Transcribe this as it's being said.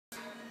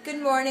Good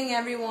morning,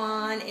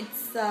 everyone.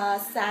 It's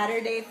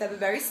Saturday,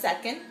 February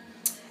 2nd,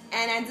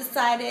 and I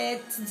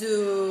decided to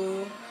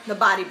do the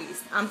Body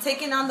Beast. I'm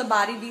taking on the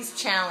Body Beast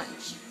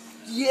challenge.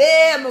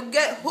 Yeah, I'm gonna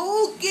get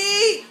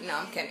hulky. No,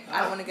 I'm kidding. I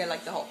don't want to get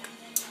like the Hulk.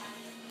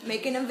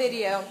 Making a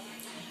video.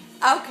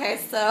 Okay,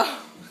 so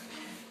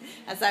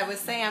as I was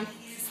saying, I'm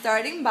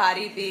starting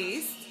Body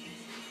Beast,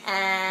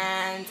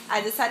 and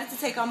I decided to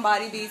take on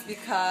Body Beast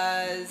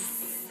because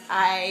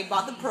I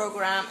bought the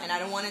program and I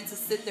don't want it to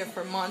sit there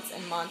for months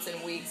and months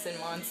and weeks and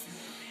months.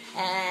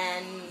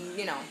 And,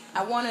 you know,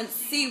 I want to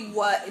see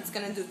what it's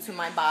going to do to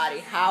my body,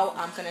 how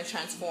I'm going to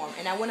transform.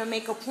 And I want to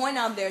make a point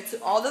out there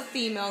to all the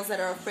females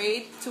that are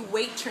afraid to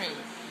weight train.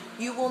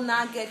 You will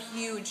not get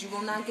huge. You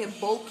will not get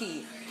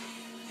bulky.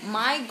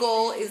 My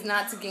goal is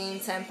not to gain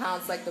 10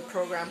 pounds like the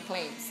program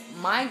claims.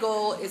 My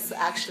goal is to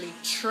actually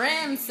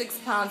trim 6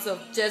 pounds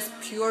of just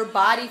pure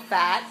body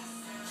fat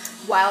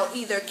while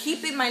either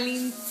keeping my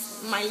lean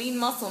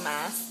muscle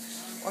mass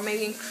or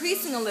maybe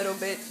increasing a little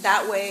bit.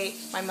 That way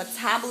my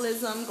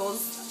metabolism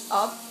goes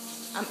up.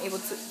 I'm able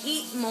to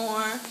eat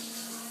more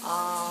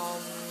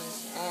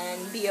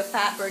and be a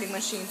fat burning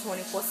machine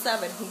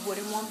 24/7. Who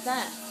wouldn't want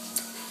that?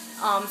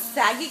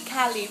 Sagi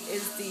Khalif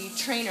is the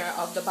trainer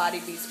of the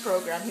Body Beast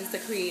program. He's the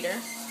creator.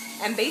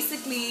 And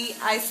basically,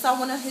 I saw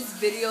one of his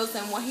videos,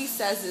 and what he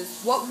says is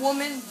what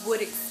women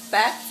would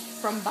expect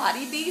from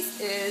Body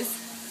Beast is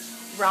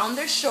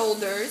rounder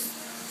shoulders,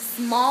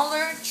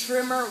 smaller,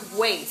 trimmer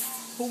waist.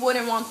 Who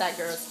wouldn't want that,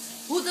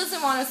 girls? Who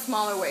doesn't want a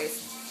smaller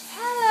waist?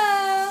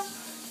 Hello.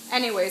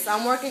 Anyways,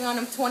 I'm working on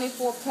a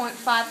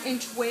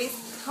 24.5-inch waist.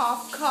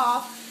 Cough,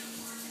 cough.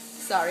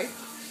 Sorry.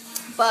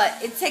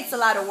 But it takes a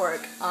lot of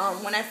work.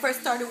 When I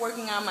first started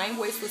working on, my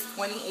waist was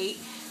 28.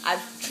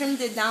 I've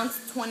trimmed it down to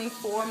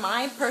 24.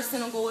 My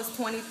personal goal is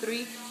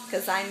 23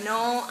 because I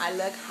know I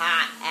look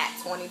hot at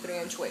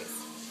 23-inch waist.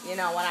 You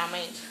know what I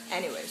mean?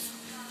 Anyways.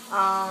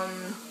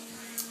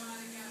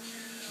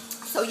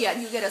 So yeah,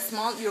 you'll get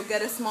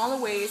a smaller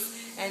waist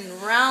and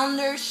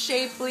rounder,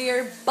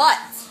 shapelier butt.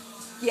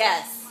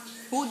 Yes.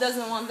 Who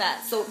doesn't want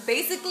that? So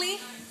basically,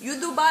 you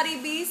do Body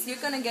Beast,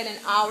 you're gonna get an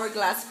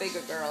hourglass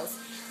figure, girls.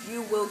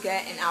 You will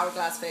get an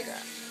hourglass figure.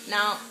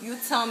 Now, you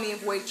tell me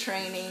if weight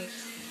training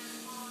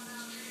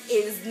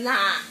is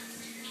not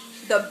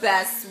the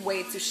best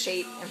way to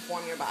shape and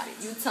form your body.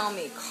 You tell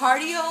me.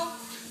 Cardio,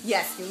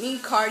 yes, you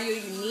need cardio.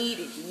 You need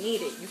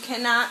it. You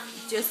cannot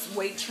just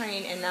weight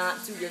train and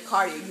not do your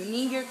cardio. You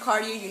need your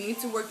cardio. You need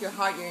to work your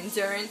heart, your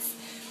endurance,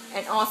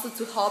 and also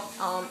to help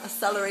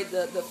accelerate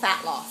the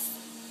fat loss.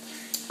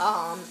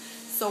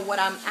 So what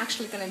I'm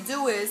actually going to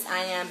do is I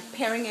am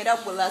pairing it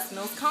up with Les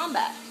Mills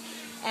Combat.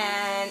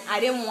 And I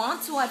didn't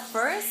want to at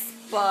first,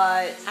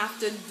 but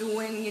after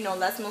doing,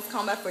 Les Mills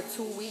Combat for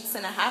 2.5 weeks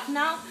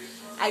now,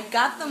 I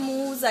got the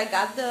moves, I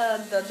got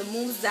the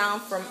moves down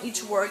from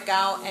each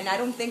workout, and I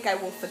don't think I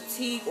will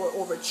fatigue or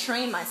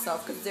overtrain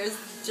myself because there's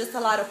just a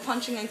lot of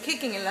punching and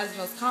kicking in Les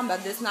Mills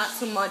Combat. There's not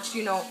too much,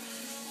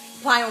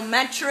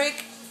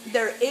 plyometric.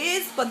 There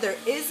is, but there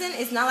isn't.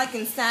 It's not like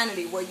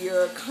Insanity where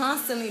you're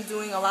constantly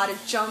doing a lot of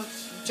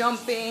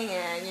jumping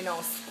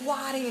and,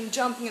 squatting and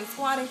jumping and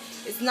squatting.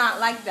 It's not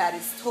like that.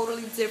 It's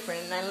totally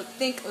different. And I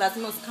think Les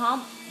Mills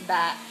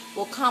Combat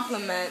will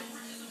complement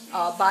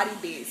Body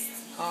Beast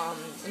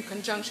in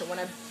conjunction when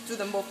I do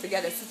them both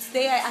together. So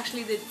today I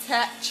actually did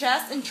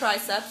chest and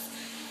triceps.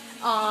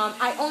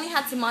 I only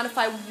had to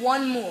modify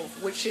one move,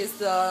 which is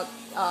the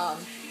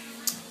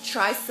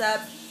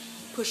tricep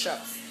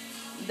push-ups.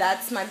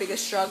 That's my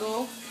biggest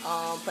struggle,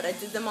 but I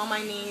did them on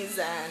my knees,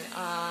 and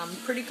I'm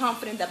pretty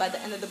confident that by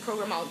the end of the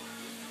program I'll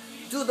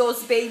do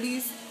those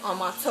babies on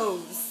my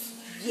toes.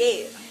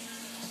 Yeah.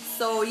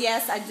 So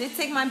yes, I did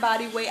take my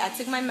body weight. I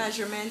took my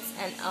measurements,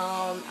 and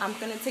I'm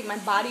gonna take my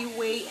body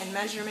weight and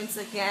measurements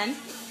again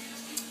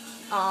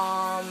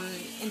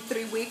in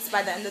 3 weeks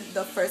by the end of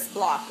the first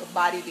block of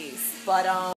Body Beast. But